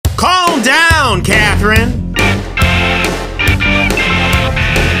Catherine.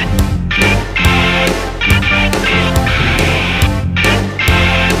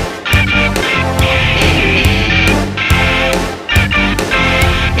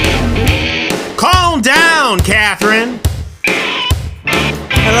 Calm down, Catherine.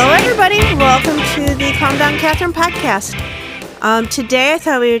 Hello, everybody. Welcome to the Calm Down, Catherine podcast. Today, I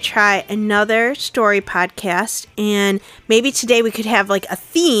thought we would try another story podcast, and maybe today we could have like a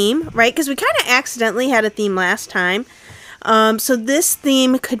theme, right? Because we kind of accidentally had a theme last time. So this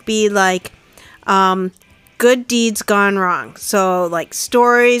theme could be like good deeds gone wrong. So like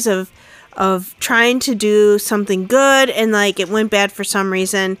stories of trying to do something good and like it went bad for some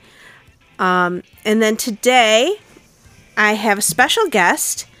reason. And then today, I have a special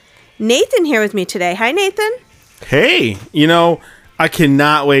guest, Nathan, here with me today. Hi, Nathan. Hey, I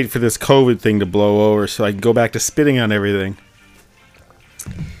cannot wait for this COVID thing to blow over so I can go back to spitting on everything.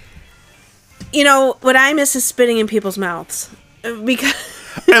 What I miss is spitting in people's mouths. Because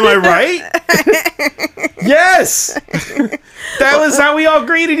Am I right? Yes! That was how we all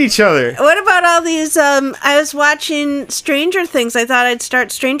greeted each other. What about all these, I was watching Stranger Things. I thought I'd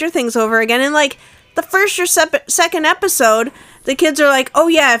start Stranger Things over again. And, like, the first or second episode, the kids are like, oh,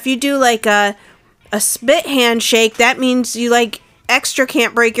 yeah, if you do, like, a spit handshake, that means you, like, extra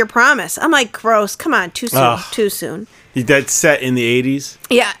can't break your promise. I'm like, gross. Come on, too soon. Ugh. Too soon. That's set in the 80s?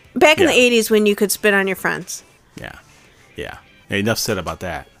 Yeah, back in the 80s when you could spit on your friends. Yeah. Hey, enough said about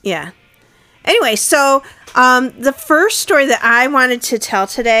that. Yeah. Anyway, so the first story that I wanted to tell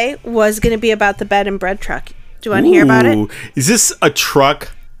today was going to be about the bed and bread truck. Do you want to hear about it? Is this a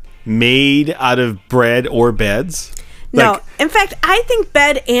truck made out of bread or beds? No. In fact, I think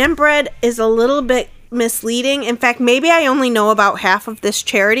bed and bread is a little bit misleading. In fact, maybe I only know about half of this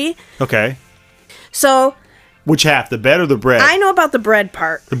charity. Okay. So... Which half, the bed or the bread? I know about the bread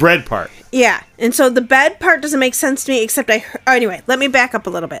part. The bread part. Yeah. And so the bed part doesn't make sense to me, except anyway, let me back up a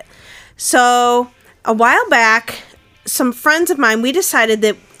little bit. So a while back, some friends of mine, we decided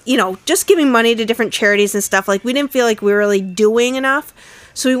that, just giving money to different charities and stuff, like we didn't feel like we were really doing enough.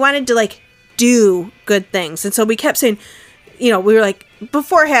 So we wanted to like do good things. And so we kept saying, we were like,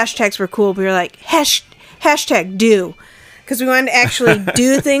 before hashtags were cool, we were like, hashtag do. Because we wanted to actually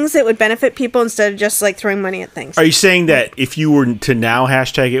do things that would benefit people instead of just like throwing money at things. Are you saying that if you were to now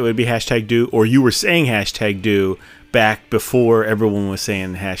hashtag it would be hashtag do, or you were saying hashtag do back before everyone was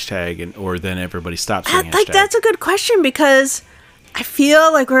saying hashtag, or then everybody stopped saying hashtag? Like that's a good question, because I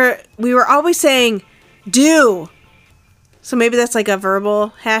feel like we were always saying do. So maybe that's like a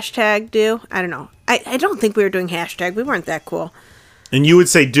verbal hashtag do. I don't know. I don't think we were doing hashtag. We weren't that cool. And you would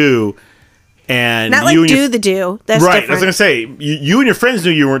say do. And not like do the do. That's right. Different. I was going to say, you and your friends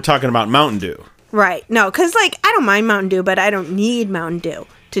knew you weren't talking about Mountain Dew. Right. No, because like I don't mind Mountain Dew, but I don't need Mountain Dew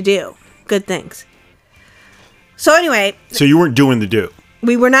to do good things. So anyway. So you weren't doing the do.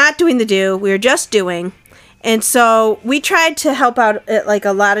 We were not doing the do. We were just doing. And so we tried to help out at like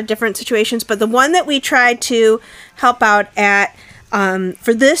a lot of different situations. But the one that we tried to help out at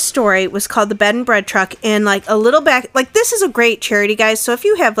for this story was called the Bed and Bread Truck. And like a little back, like this is a great charity, guys. So if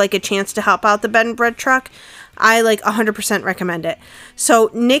you have like a chance to help out the Bed and Bread Truck, I like 100% recommend it. So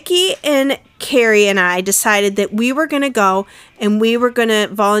Nikki and Carrie and I decided that we were going to go and we were going to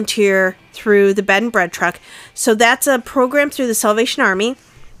volunteer through the Bed and Bread Truck. So that's a program through the Salvation Army.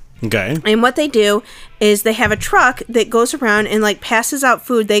 Okay. And what they do is they have a truck that goes around and like passes out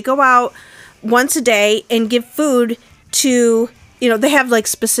food. They go out once a day and give food to... they have like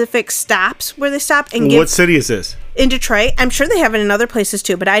specific stops where they stop and give. What city is this? In Detroit. I'm sure they have it in other places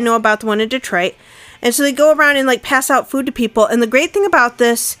too, but I know about the one in Detroit. And so they go around and like pass out food to people. And the great thing about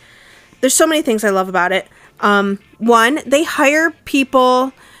this, there's so many things I love about it. One, they hire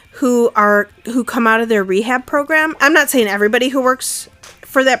people who come out of their rehab program. I'm not saying everybody who works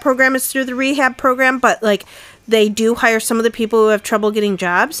for that program is through the rehab program, but like they do hire some of the people who have trouble getting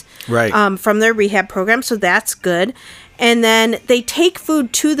jobs, right, from their rehab program. So that's good. And then they take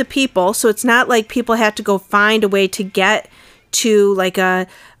food to the people, so it's not like people have to go find a way to get to like a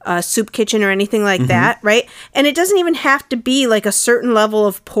soup kitchen or anything like that, right? And it doesn't even have to be like a certain level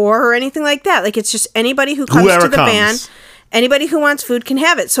of poor or anything like that. Like it's just anybody who comes to the van, anybody who wants food can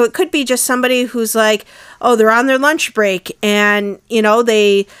have it. So it could be just somebody who's like, oh, they're on their lunch break and,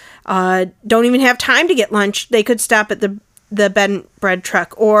 they don't even have time to get lunch. They could stop at the Bed and Bread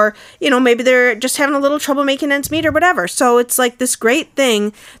Truck, or maybe they're just having a little trouble making ends meet or whatever. So it's like this great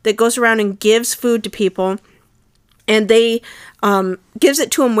thing that goes around and gives food to people, and they gives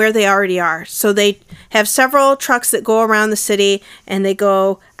it to them where they already are. So they have several trucks that go around the city, and they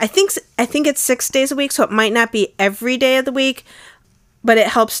go, I think it's 6 days a week, so it might not be every day of the week, but it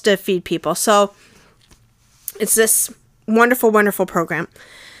helps to feed people. So It's this wonderful, wonderful program.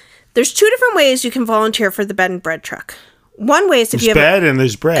 There's 2 different ways you can volunteer for the bed and bread truck. One way is if There's you have bed and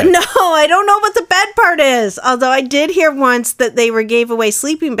there's bread. No, I don't know what the bed part is. Although I did hear once that they gave away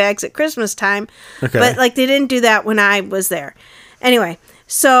sleeping bags at Christmas time. Okay. But like they didn't do that when I was there. Anyway,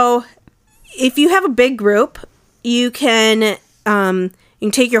 so if you have a big group, you can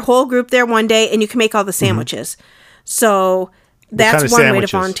take your whole group there one day and you can make all the sandwiches. So that's kind of one way to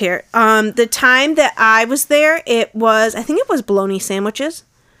sandwiches? volunteer. The time that I was there, I think it was bologna sandwiches.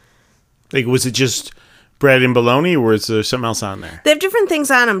 Like, was it just bread and bologna, or was there something else on there? They have different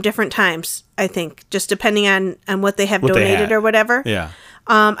things on them, different times, I think, just depending on what they have donated or whatever. Yeah.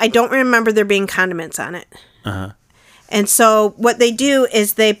 I don't remember there being condiments on it. Uh-huh. And so what they do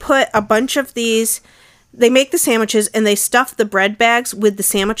is they put a bunch of these, they make the sandwiches and they stuff the bread bags with the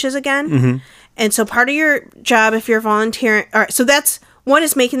sandwiches again. Mm-hmm. And so part of your job, if you're volunteering, all right, so that's, one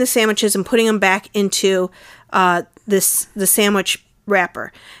is making the sandwiches and putting them back into the sandwich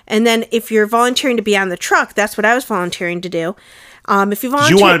wrapper. And then if you're volunteering to be on the truck, that's what I was volunteering to do. If you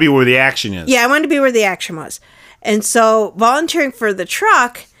volunteer, You want to be where the action is. yeah, I wanted to be where the action was. And so volunteering for the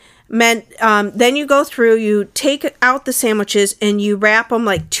truck meant then you go through, you take out the sandwiches and you wrap them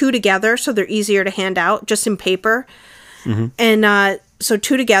like 2 together so they're easier to hand out just in paper. Mm-hmm. And so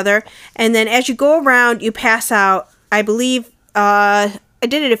 2 together. And then as you go around, you pass out, I believe, I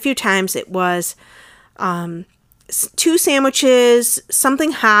did it a few times. It was 2 sandwiches,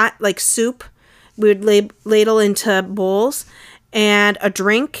 something hot like soup. We would ladle into bowls, and a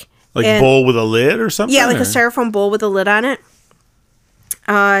drink. Like a bowl with a lid or something? Yeah, like a styrofoam bowl with a lid on it.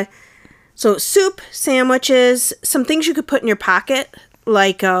 So soup, sandwiches, some things you could put in your pocket,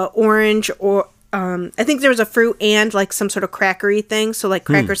 like orange, or I think there was a fruit and like some sort of crackery thing, so like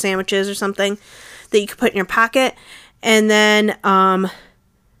cracker sandwiches or something that you could put in your pocket, and then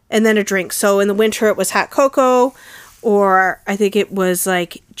a drink. So in the winter it was hot cocoa, or I think it was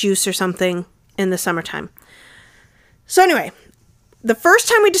like juice or something in the summertime. So anyway, the first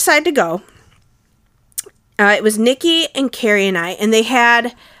time we decided to go, it was Nikki and Carrie and I, and they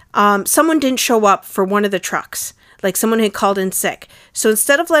had, someone didn't show up for one of the trucks. Like someone had called in sick. So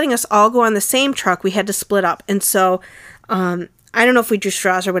instead of letting us all go on the same truck, we had to split up. And so, I don't know if we drew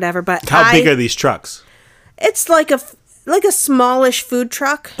straws or whatever, but How big are these trucks? It's like a smallish food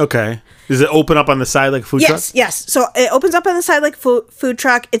truck. Okay. Does it open up on the side like a food truck? Yes. So it opens up on the side like a food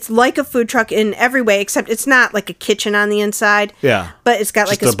truck. It's like a food truck in every way, except it's not like a kitchen on the inside. Yeah. But it's got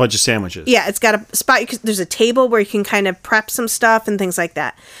Just like a bunch of sandwiches. Yeah, it's got a spot. There's a table where you can kind of prep some stuff and things like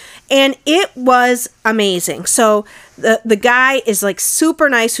that. And it was amazing. So the guy is like super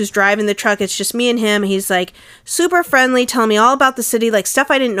nice who's driving the truck. It's just me and him. He's like super friendly, telling me all about the city, like stuff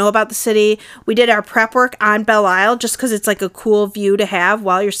I didn't know about the city. We did our prep work on Belle Isle just because it's like a cool view to have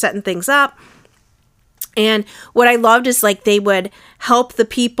while you're setting things up. And what I loved is like they would help the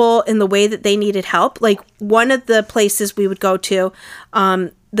people in the way that they needed help. Like one of the places we would go to,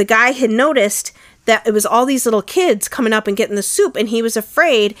 the guy had noticed that it was all these little kids coming up and getting the soup, and he was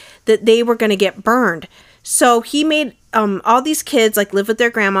afraid that they were going to get burned. So he made all these kids like live with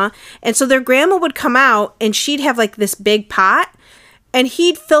their grandma, and so their grandma would come out and she'd have like this big pot, and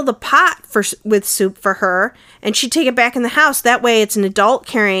he'd fill the pot with soup for her, and she'd take it back in the house. That way it's an adult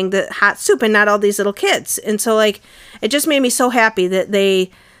carrying the hot soup and not all these little kids. And so like it just made me so happy that they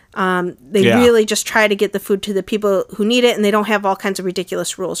really just try to get the food to the people who need it, and they don't have all kinds of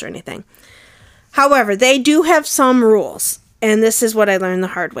ridiculous rules or anything. However, they do have some rules, and this is what I learned the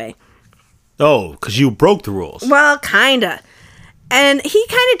hard way. Oh, because you broke the rules. Well, kinda. And he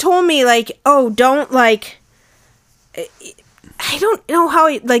kind of told me, like, oh, don't, like, I don't know how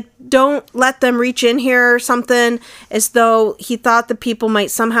he, like, don't let them reach in here or something, as though he thought the people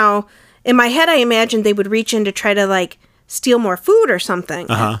might somehow, in my head, I imagined they would reach in to try to, like, steal more food or something.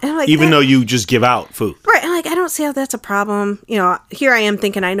 Uh-huh. And I'm like, even though you just give out food. Right. And like, I don't see how that's a problem. You know, here I am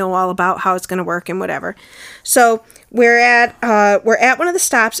thinking I know all about how it's going to work and whatever. So we're at one of the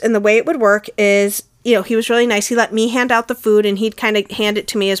stops, and the way it would work is, you know, he was really nice. He let me hand out the food, and he'd kind of hand it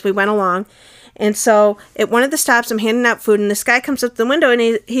to me as we went along. And so at one of the stops, I'm handing out food, and this guy comes up to the window,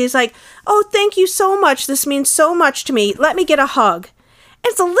 and he's like, oh, thank you so much. This means so much to me. Let me get a hug.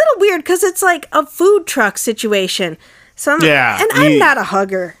 And it's a little weird because it's like a food truck situation. So I'm not a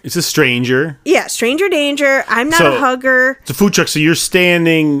hugger. It's a stranger. Yeah, stranger danger. I'm not a hugger. It's a food truck, so you're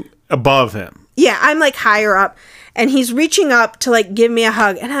standing above him. Yeah, I'm like higher up, and he's reaching up to like give me a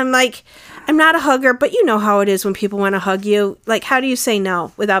hug, and I'm like, I'm not a hugger, but you know how it is when people want to hug you. Like, how do you say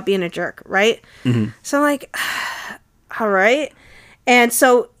no without being a jerk, right? Mm-hmm. So I'm like, all right. And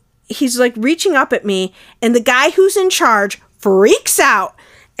so he's like reaching up at me, and the guy who's in charge freaks out,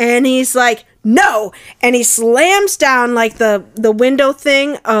 and he's like, no. And he slams down like the window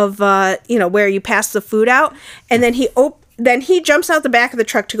thing of, where you pass the food out. And then he jumps out the back of the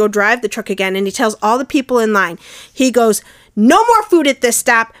truck to go drive the truck again. And he tells all the people in line, he goes, no more food at this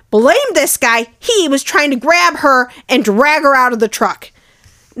stop. Blame this guy. He was trying to grab her and drag her out of the truck.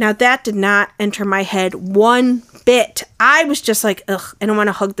 Now, that did not enter my head one bit. I was just like, ugh, I don't want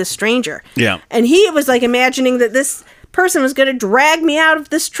to hug this stranger. Yeah. And he was like imagining that this person was going to drag me out of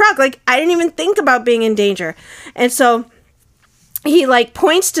this truck. Like, I didn't even think about being in danger. And so he like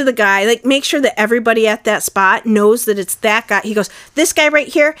points to the guy, like make sure that everybody at that spot knows that it's that guy. He goes, this guy right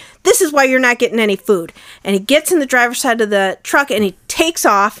here, this is why you're not getting any food. And he gets in the driver's side of the truck and he takes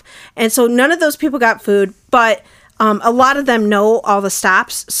off. And so none of those people got food, but a lot of them know all the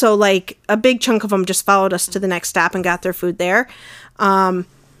stops. So like a big chunk of them just followed us to the next stop and got their food there. But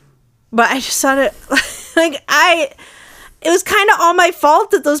I just thought it it was kind of all my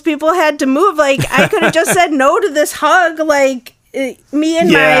fault that those people had to move. Like I could have just said no to this hug. Like me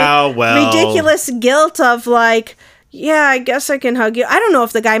and my ridiculous guilt of like, yeah, I guess I can hug you. I don't know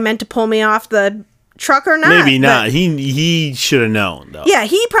if the guy meant to pull me off the truck or not. Maybe not. He should have known though. Yeah,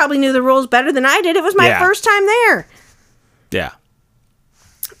 he probably knew the rules better than I did. It was my first time there. Yeah.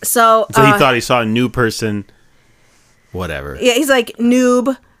 So he thought he saw a new person. Whatever. Yeah, he's like,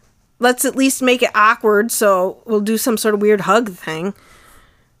 noob. Let's at least make it awkward, so we'll do some sort of weird hug thing.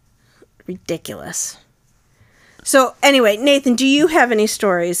 Ridiculous. So anyway, Nathan, do you have any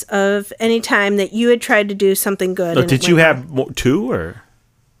stories of any time that you had tried to do something good? Oh, did you have two or?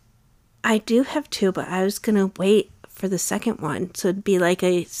 I do have two, but I was going to wait for the second one. So it'd be like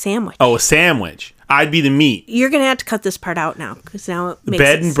a sandwich. Oh, a sandwich. I'd be the meat. You're going to have to cut this part out now because now it makes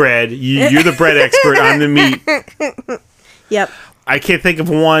Bed and bread. You're the bread expert. I'm the meat. Yep. I can't think of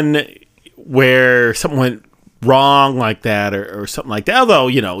one where something went wrong like that or something like that. Although,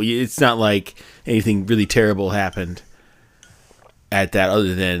 it's not like anything really terrible happened at that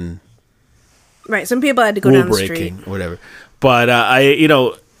other than... Right. Some people had to go down the street. Or whatever. But,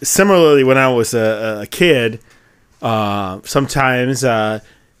 similarly, when I was a kid, sometimes I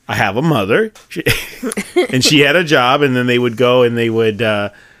have a mother, and she had a job, and then they would go and they would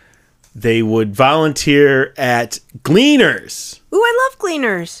volunteer at Gleaners. Ooh, I love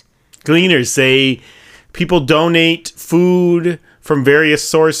Gleaners. Gleaners, people donate food from various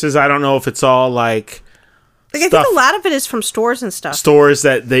sources. I don't know if it's all like I think a lot of it is from stores and stuff. Stores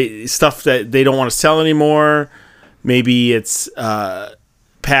that they don't want to sell anymore. Maybe it's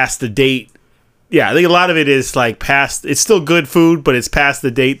past the date. Yeah, I think a lot of it is like past. It's still good food, but it's past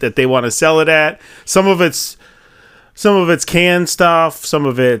the date that they want to sell it at. Some of it's canned stuff. Some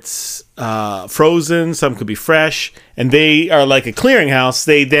of it's frozen. Some could be fresh, and they are like a clearinghouse.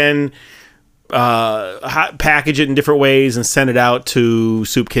 They then package it in different ways and send it out to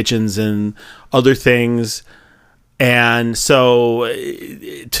soup kitchens and other things. And so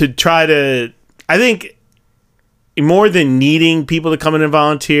to try to, I think, more than needing people to come in and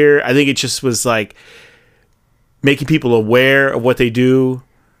volunteer, I think it just was like making people aware of what they do.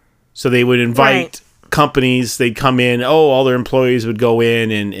 So they would invite companies, they'd come in, all their employees would go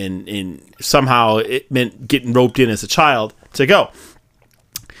in and somehow it meant getting roped in as a child to go.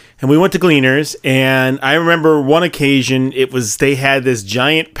 And we went to Gleaners, and I remember one occasion they had this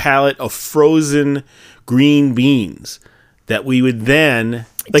giant pallet of frozen green beans that we would then...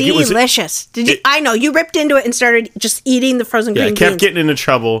 Delicious. I know, you ripped into it and started just eating the frozen green beans. Yeah, I kept getting into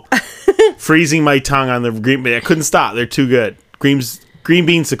trouble, freezing my tongue on the green beans. I couldn't stop. They're too good. Green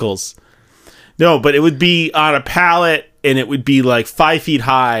beansicles. No, but it would be on a pallet, and it would be like 5 feet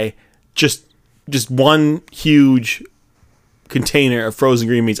high, just one huge container of frozen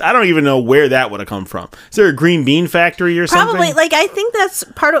green beans. I don't even know where that would have come from. Is there a green bean factory or something? Probably. Like, I think that's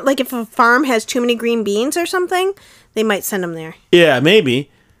part of, like, if a farm has too many green beans or something, they might send them there. Yeah, maybe.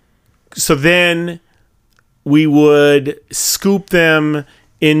 So then we would scoop them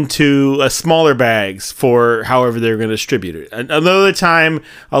into smaller bags for however they're going to distribute it. Another time,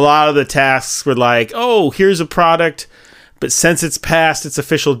 a lot of the tasks were like, here's a product, but since it's past its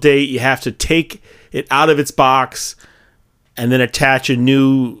official date, you have to take it out of its box and then attach a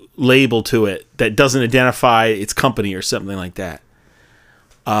new label to it that doesn't identify its company or something like that.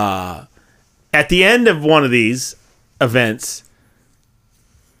 At the end of one of these events,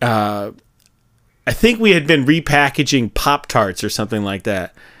 I think we had been repackaging Pop-Tarts or something like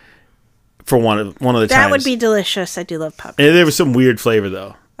that for one of the times. That would be delicious. I do love Pop-Tarts. And there was some weird flavor,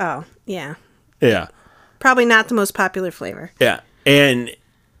 though. Oh, yeah. Yeah. Probably not the most popular flavor. Yeah. And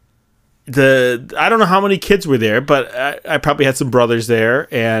I don't know how many kids were there, but I probably had some brothers there,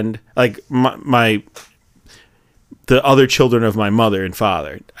 and like the the other children of my mother and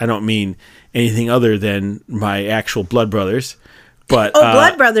father. I don't mean anything other than my actual blood brothers. But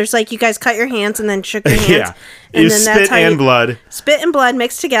blood brothers, like you guys cut your hands and then shook your hands. Yeah, and it was spit and blood. Spit and blood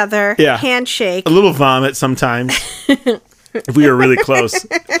mixed together. Yeah, handshake. A little vomit sometimes if we were really close.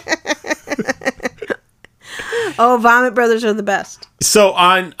 Oh, vomit brothers are the best. So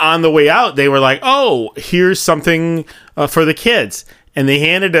on the way out, they were like, "Oh, here's something for the kids," and they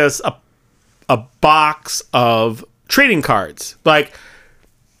handed us a box of trading cards. Like,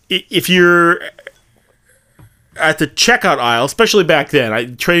 if you're at the checkout aisle, especially back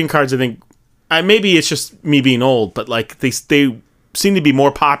then, trading cards, I think, maybe it's just me being old, but like they seem to be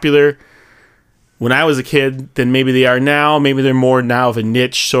more popular when I was a kid than maybe they are now. Maybe they're more now of a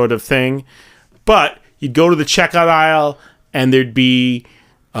niche sort of thing. But you'd go to the checkout aisle and there'd be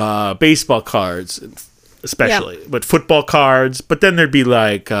baseball cards, especially, but football cards. But then there'd be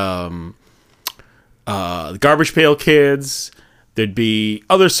like the Garbage Pail Kids. There'd be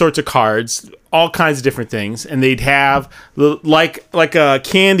other sorts of cards, all kinds of different things, and they'd have like a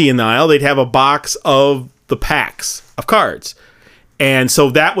candy in the aisle. They'd have a box of the packs of cards, and so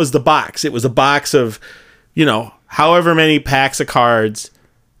that was the box. It was a box of, however many packs of cards.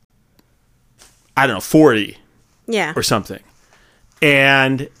 I don't know, 40, or something,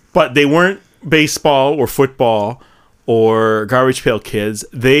 but they weren't baseball or football or Garbage Pail Kids.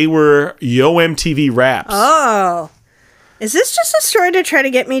 They were Yo MTV Raps. Oh. Is this just a story to try to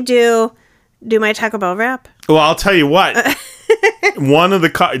get me do my Taco Bell rap? Well, I'll tell you what. One of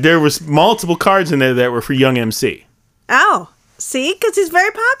there was multiple cards in there that were for Young MC. Oh, see, because he's very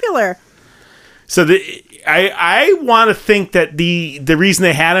popular. So I want to think that the reason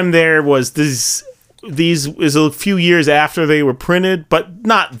they had him there was these is a few years after they were printed, but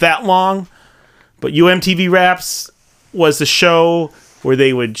not that long. But UMTV Raps was the show where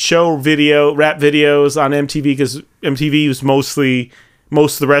they would show rap videos on MTV, because MTV was most of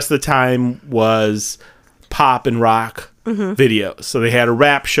the rest of the time was pop and rock videos. So they had a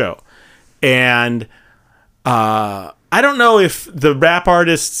rap show. And I don't know if the rap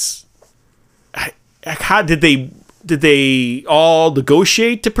artists, how did they all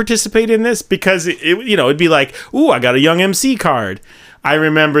negotiate to participate in this? Because it'd be like, ooh, I got a Young MC card. I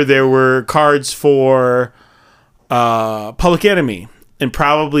remember there were cards for Public Enemy, and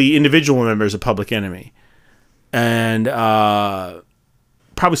probably individual members of Public Enemy, and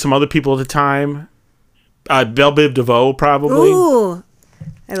probably some other people at the time. Belle Biv DeVoe, probably. Ooh,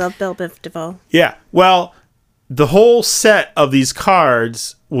 I love Belle Biv DeVoe. Yeah, well, the whole set of these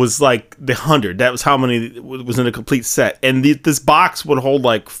cards was like the 100. That was how many was in a complete set, and this box would hold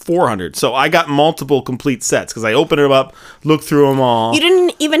like 400. So I got multiple complete sets because I opened them up, looked through them all. You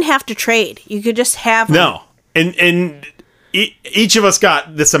didn't even have to trade; you could just have them. No, and each of us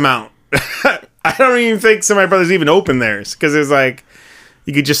got this amount. I don't even think some of my brothers even opened theirs, because it was like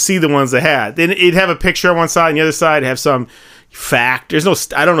you could just see the ones they had. Then it'd have a picture on one side, and the other side have some fact. There's no,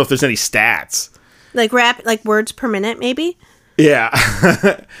 I don't know if there's any stats. Like words per minute, maybe?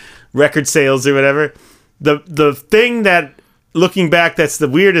 Yeah. Record sales or whatever. The thing that, looking back, that's the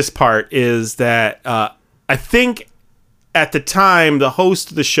weirdest part is that I think at the time, the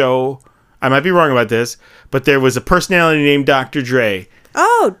host of the show, I might be wrong about this, but there was a personality named Dr. Dre.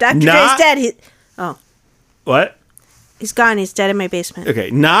 Oh, Dr. Dre's dead. What? He's gone. He's dead in my basement.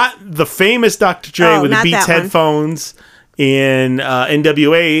 Okay, not the famous Dr. Dre with the Beats headphones in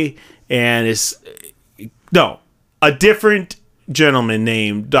NWA, and a different gentleman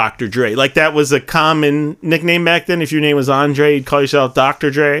named Dr. Dre. Like, that was a common nickname back then. If your name was Andre, you'd call yourself Dr.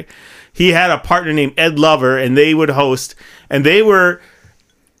 Dre. He had a partner named Ed Lover, and they would host, and they were,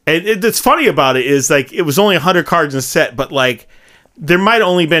 and it's funny about it is, like, it was only 100 cards in a set, but, like, there might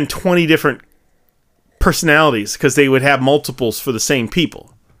only been 20 different personalities, because they would have multiples for the same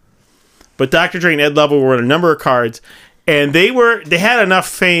people. But Dr. Dre and Ed Lover were in a number of cards, and they had enough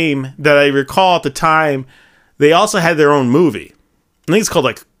fame that I recall at the time they also had their own movie. I think it's called,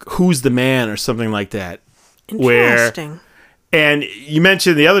 like, Who's the Man or something like that. Interesting. And you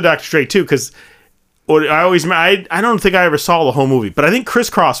mentioned the other Dr. Dre too, because I don't think I ever saw the whole movie, but I think Criss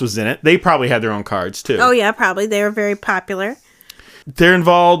Cross was in it. They probably had their own cards too. Oh yeah, probably. They were very popular. They're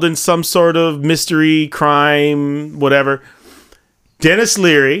involved in some sort of mystery, crime, whatever. Dennis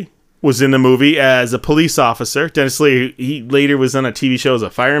Leary was in the movie as a police officer. Dennis Leary, he later was on a TV show as a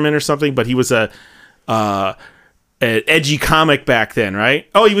fireman or something, but he was an edgy comic back then, right?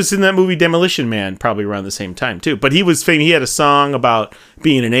 Oh, he was in that movie Demolition Man probably around the same time too. But he was famous. He had a song about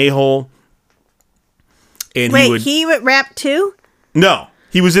being an a-hole. And he would rap too? No,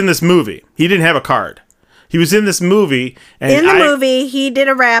 he was in this movie. He didn't have a card. He was in this movie. And in the movie, he did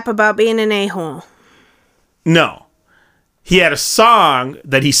a rap about being an a-hole. No. he had a song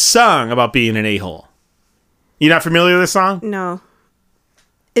that he sung about being an a-hole. You not familiar with this song? No.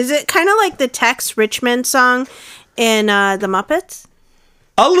 Is it kind of like the Tex Richmond song in The Muppets?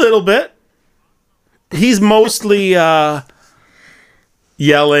 A little bit. He's mostly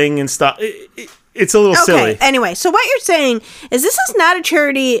yelling and stuff. It's a little silly. Anyway, so what you're saying is this is not a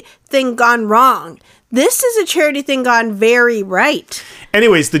charity thing gone wrong. This is a charity thing gone very right.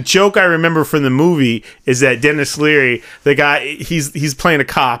 Anyways, the joke I remember from the movie is that Dennis Leary, the guy, he's playing a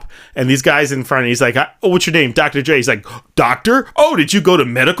cop, and these guys in front, and he's like, "Oh, what's your name?" Dr. Dre. He's like, "Doctor? Oh, did you go to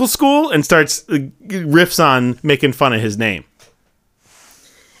medical school?" And starts riffs on making fun of his name.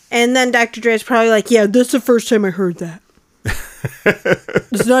 And then Dr. Dre's probably like, "Yeah, this is the first time I heard that.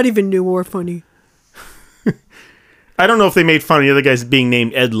 It's not even new or funny." I don't know if they made fun of the other guys being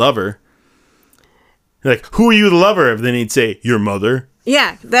named Ed Lover. Like, who are you the lover of? Then he'd say, your mother.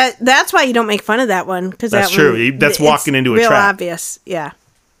 Yeah, that's why you don't make fun of that one. Cause that's true. That's walking into a trap. Real obvious, yeah.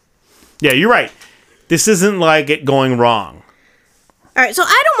 Yeah, you're right. This isn't like it going wrong. All right, so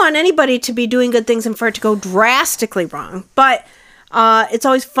I don't want anybody to be doing good things and for it to go drastically wrong. But it's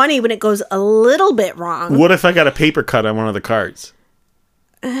always funny when it goes a little bit wrong. What if I got a paper cut on one of the cards?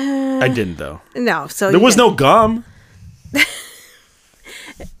 I didn't, though. No, so there was no gum.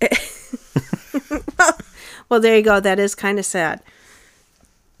 Well, there you go. That is kind of sad.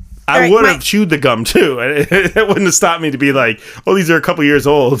 I would have chewed the gum too. It wouldn't have stopped me to be like, "Oh, these are a couple years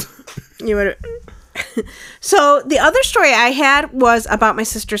old." You would. So the other story I had was about my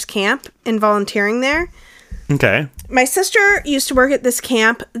sister's camp and volunteering there. Okay. My sister used to work at this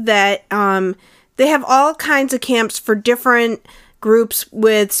camp that they have all kinds of camps for different groups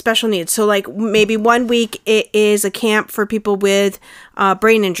with special needs. So like maybe one week it is a camp for people with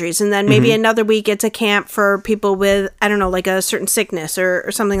brain injuries, and then maybe another week it's a camp for people with, I don't know, like a certain sickness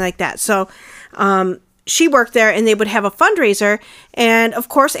or something like that. So she worked there, and they would have a fundraiser, and of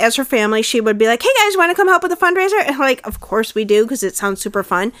course as her family she would be like, "Hey guys, want to come help with the fundraiser?" And like, of course we do, because it sounds super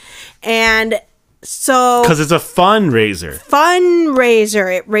fun. And so because it's a fundraiser,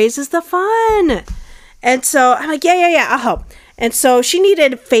 it raises the fun. And so I'm like, yeah, I'll help. And so she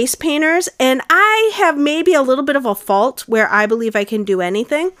needed face painters, and I have maybe a little bit of a fault where I believe I can do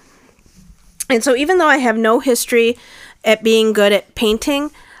anything. And so even though I have no history at being good at painting,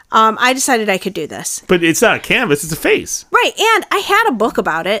 I decided I could do this. But it's not a canvas, it's a face. Right, and I had a book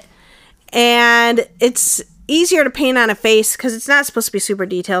about it, and it's easier to paint on a face because it's not supposed to be super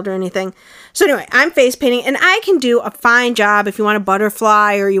detailed or anything. So anyway, I'm face painting, and I can do a fine job if you want a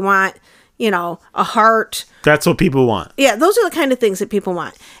butterfly or you want, you know, a heart. That's what people want. Yeah, those are the kind of things that people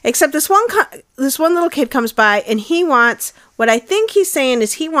want. Except this one little kid comes by, and he wants, what I think he's saying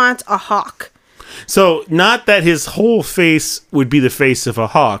is he wants a hawk. So not that his whole face would be the face of a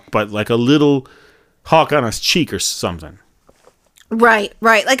hawk, but like a little hawk on his cheek or something. Right.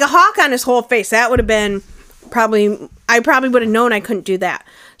 Like a hawk on his whole face. That would have been I probably would have known I couldn't do that.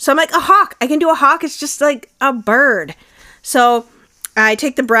 So I'm like, a hawk. I can do a hawk. It's just like a bird. So I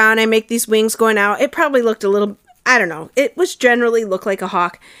take the brown, I make these wings going out. It probably looked a little, I don't know. It was generally looked like a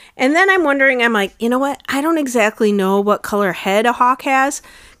hawk. And then I'm wondering, I'm like, you know what? I don't exactly know what color head a hawk has.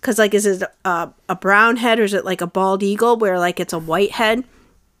 Because, like, is it a brown head or is it like a bald eagle where, like, it's a white head?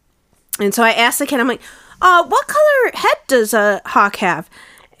 And so I asked the kid, I'm like, what color head does a hawk have?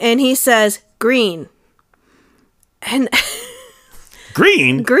 And he says, green. And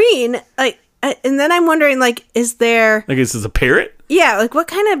green? Green. Like, and then I'm wondering, like, is there... Like, is this a parrot? Yeah, like, what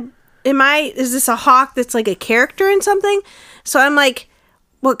kind of... Is this a hawk that's, like, a character in something? So I'm like,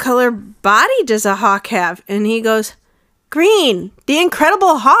 what color body does a hawk have? And he goes, green. The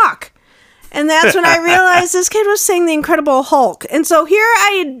Incredible Hawk. And that's when I realized this kid was saying the Incredible Hulk. And so here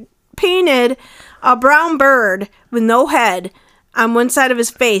I had painted a brown bird with no head on one side of his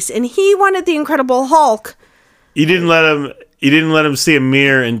face, and he wanted the Incredible Hulk. You didn't let him see a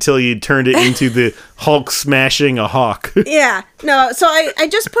mirror until you turned it into the Hulk smashing a hawk. Yeah. No, so I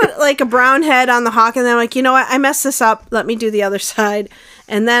just put like a brown head on the hawk, and then I'm like, you know what? I messed this up. Let me do the other side.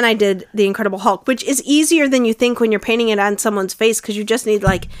 And then I did the Incredible Hulk, which is easier than you think when you're painting it on someone's face, because you just need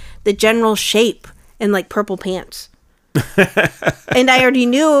like the general shape and like purple pants. And I already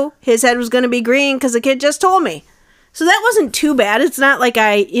knew his head was going to be green because the kid just told me. So that wasn't too bad. It's not like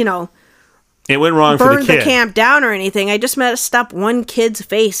I, it went wrong for the kid. Burned the camp down or anything. I just messed up one kid's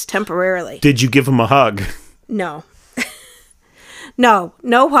face temporarily. Did you give him a hug? No. No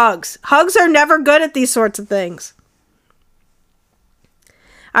hugs. Hugs are never good at these sorts of things.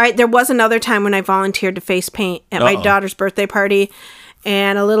 All right, there was another time when I volunteered to face paint at my daughter's birthday party,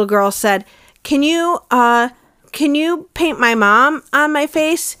 and a little girl said, Can you paint my mom on my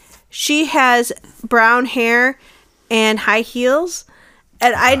face? She has brown hair, and high heels.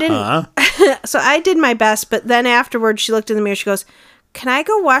 And I didn't, so I did my best, but then afterwards she looked in the mirror, she goes, "Can I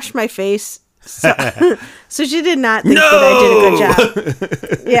go wash my face?" So, so she did not think that I did a good job.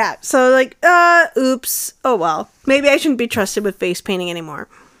 Yeah, so like, oops, oh well. Maybe I shouldn't be trusted with face painting anymore.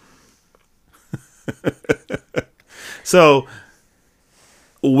 So,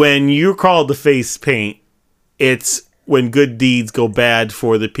 when you're called to face paint, it's when good deeds go bad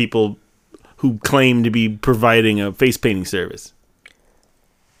for the people who claim to be providing a face painting service.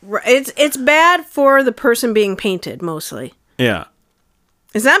 It's bad for the person being painted, mostly. Yeah.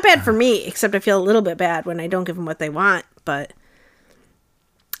 It's not bad for me, except I feel a little bit bad when I don't give them what they want, but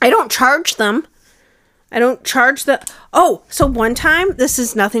I don't charge them. I don't charge the... Oh, so one time, this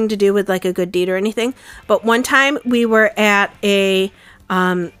is nothing to do with like a good deed or anything, but one time we were at a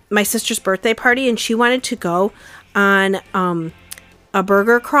my sister's birthday party, and she wanted to go on a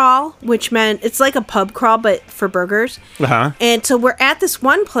burger crawl, which meant it's like a pub crawl, but for burgers. Uh-huh. And so we're at this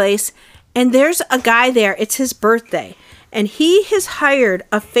one place, and there's a guy there. It's his birthday, and he has hired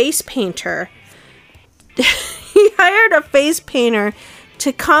a face painter. He hired a face painter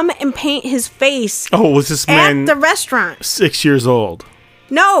to come and paint his face. Oh, was this man at the restaurant? 6 years old?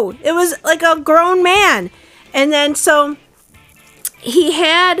 No, it was like a grown man. And then so he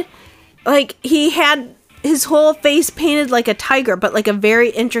had his whole face painted like a tiger, but like a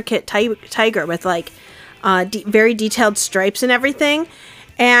very intricate tiger with like very detailed stripes and everything.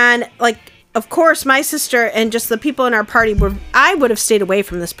 And like, of course, my sister and just the people in our party I would have stayed away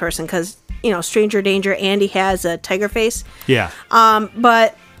from this person because, you know, stranger danger. Andy has a tiger face. Yeah.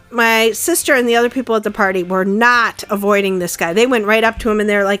 But my sister and the other people at the party were not avoiding this guy. They went right up to him and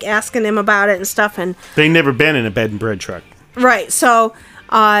they're like asking him about it and stuff. And they never been in a bed and bread truck. Right. So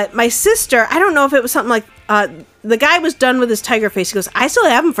my sister, I don't know if it was something like the guy was done with his tiger face. He goes, "I still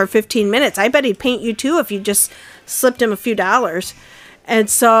have him for 15 minutes. I bet he'd paint you too if you just slipped him a few dollars." And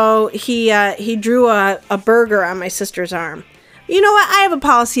so he drew a burger on my sister's arm. You know what? I have a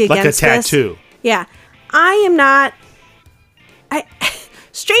policy against this. Like a tattoo. Yeah. I am not...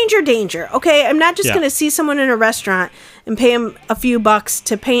 stranger danger, okay? I'm not just going to see someone in a restaurant and pay him a few bucks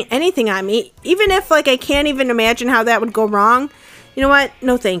to paint anything on me. Even if, like, I can't even imagine how that would go wrong. You know what?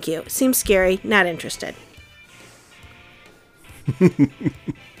 No, thank you. Seems scary. Not interested.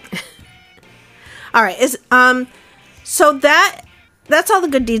 All right. So that's all the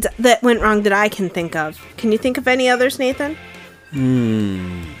good deeds that went wrong that I can think of. Can you think of any others, Nathan?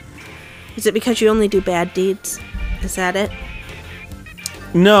 Is it because you only do bad deeds? Is that it?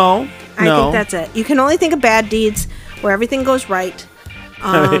 No. I think that's it. You can only think of bad deeds where everything goes right.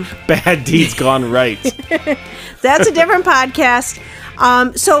 Bad deeds gone right. That's a different podcast.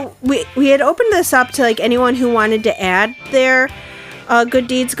 So we had opened this up to like anyone who wanted to add their good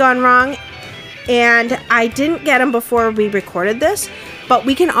deeds gone wrong. And I didn't get them before we recorded this, but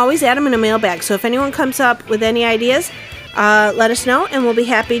we can always add them in a mailbag. So if anyone comes up with any ideas, let us know, and we'll be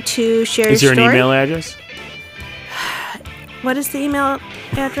happy to share your story. Is there an email address? What is the email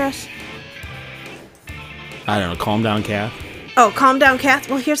address? I don't know. Calm Down Kath. Oh, Calm Down Kath.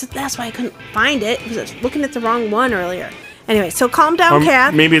 Well, that's why I couldn't find it, because I was looking at the wrong one earlier. Anyway, so Calm Down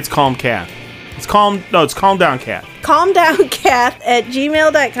Kath. Maybe it's Calm Kath. It's Calm Down Kath.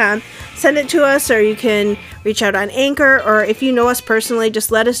 calmdownkath@gmail.com. Send it to us, or you can reach out on Anchor, or if you know us personally,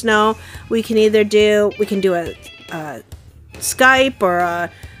 just let us know. We can do a Skype or a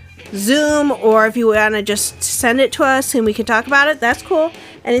Zoom, or if you want to just send it to us and we can talk about it, that's cool.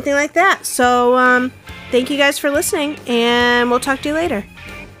 Anything like that. So thank you guys for listening, and we'll talk to you later.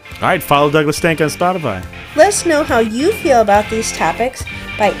 All right, follow Douglas Stank on Spotify. Let us know how you feel about these topics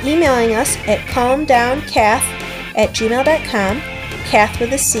by emailing us at calmdownkath@gmail.com, Kath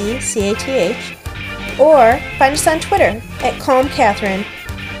with a C, C-A-T-H, or find us on Twitter at calmkatherine.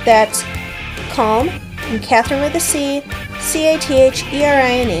 That's calm and Catherine with a C,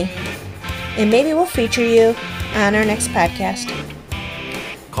 C-A-T-H-E-R-I-N-E. And maybe we'll feature you on our next podcast.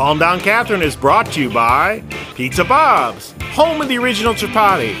 Calm Down Catherine is brought to you by Pizza Bob's, home of the original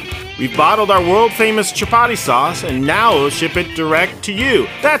chapati. We've bottled our world-famous chapati sauce, and now we'll ship it direct to you.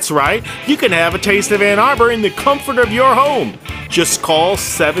 That's right, you can have a taste of Ann Arbor in the comfort of your home. Just call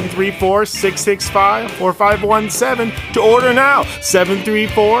 734-665-4517 to order now.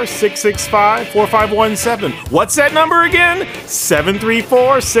 734-665-4517. What's that number again?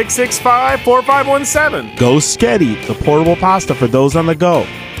 734-665-4517. Go Sketty, the portable pasta for those on the go.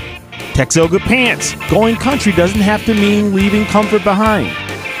 Texoga Pants. Going country doesn't have to mean leaving comfort behind.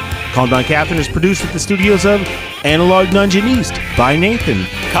 Calm Down Catherine is produced at the studios of Analog Dungeon East by Nathan.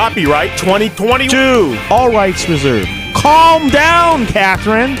 Copyright 2022. All rights reserved. Calm down,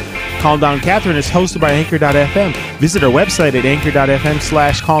 Catherine. Calm Down Catherine is hosted by Anchor.fm. Visit our website at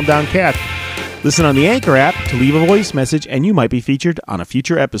anchor.fm/calmdowncath. Listen on the Anchor app to leave a voice message, and you might be featured on a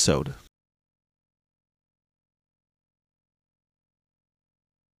future episode.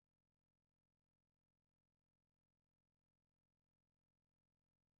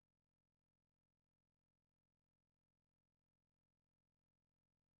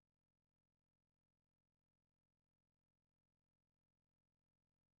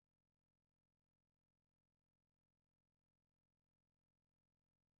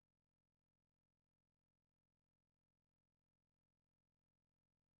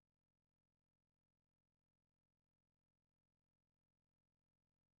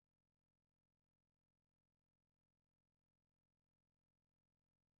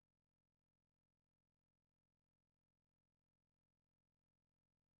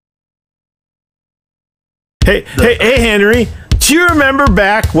 Hey, Henry, do you remember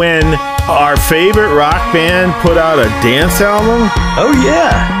back when our favorite rock band put out a dance album? Oh,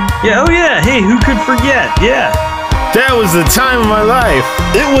 yeah. Hey, who could forget? Yeah. That was the time of my life.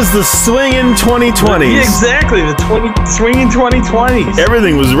 It was the swinging 2020s. Yeah, exactly, the swinging 2020s.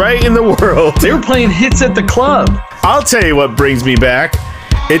 Everything was right in the world. They were playing hits at the club. I'll tell you what brings me back.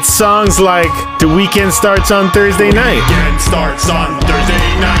 It's songs like The Weekend Starts on Thursday Night. The weekend starts on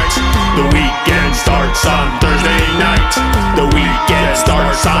Thursday night. The weekend starts on Thursday night. The weekend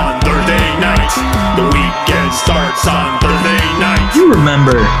starts on Thursday night. The weekend starts on Thursday night. You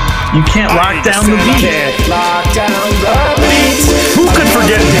remember, you can't lock down the beat. Can't lock down the beat. Who could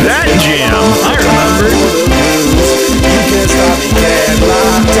forget that jam? I remember. You can't stop me, can't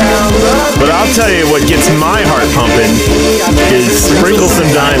lock down the beat. But I'll tell you what gets my heart pumping is Sprinkle Some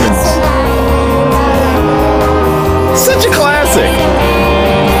Diamonds. Such a classic.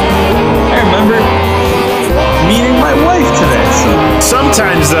 I remember meeting my wife to that song.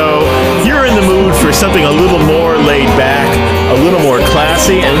 Sometimes, though, you're in the mood for something a little more laid back, a little more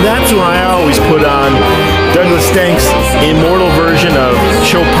classy, and that's why I always put on Douglas Stank's immortal version of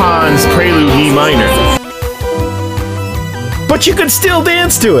Chopin's Prelude E minor. But you could still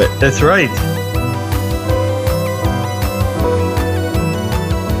dance to it. That's right.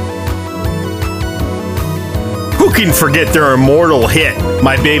 Who can forget their immortal hit,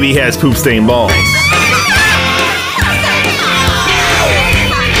 My Baby Has Poop Stained Balls?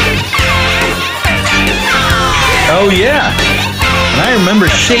 Oh, yeah. And I remember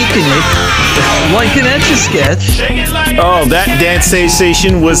shaking it like an Etch-a-Sketch. Oh, that dance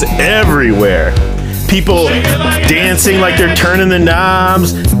station was everywhere. People dancing like they're turning the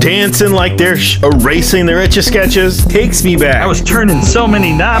knobs, dancing like they're erasing their Etch-a-Sketches. Takes me back. I was turning so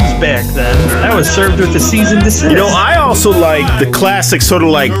many knobs back then. I was served with a cease and desist. You know, I also like the classic sort of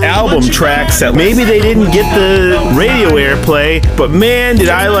like album tracks that maybe they didn't get the radio airplay, but man, did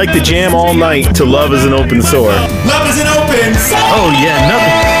I like the jam all night to Love Is an Open Sore. Love is an open sore. Oh, yeah,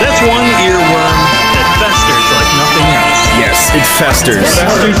 nothing. That's one earworm that festers like nothing else. Yes, it festers.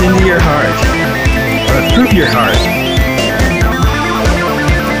 Festers into your heart. Through your heart.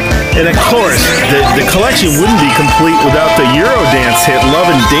 And of course, the collection wouldn't be complete without the Eurodance hit Love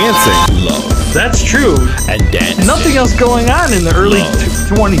and Dancing. That's true. And dance. Nothing else going on in the early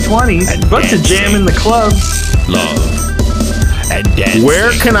 2020s but to jam in the clubs. Love. And dancing.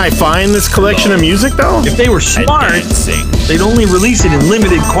 Where can I find this collection of music, though? If they were smart, they'd only release it in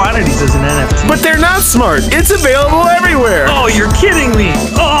limited quantities as an NFT. But they're not smart. It's available everywhere. Oh, you're kidding me.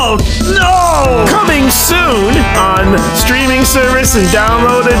 Oh, no! Coming soon on streaming service and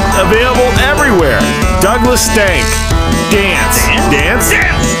downloaded, available everywhere. Douglas Stank. Dance. Dance?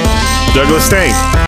 Douglas Stank.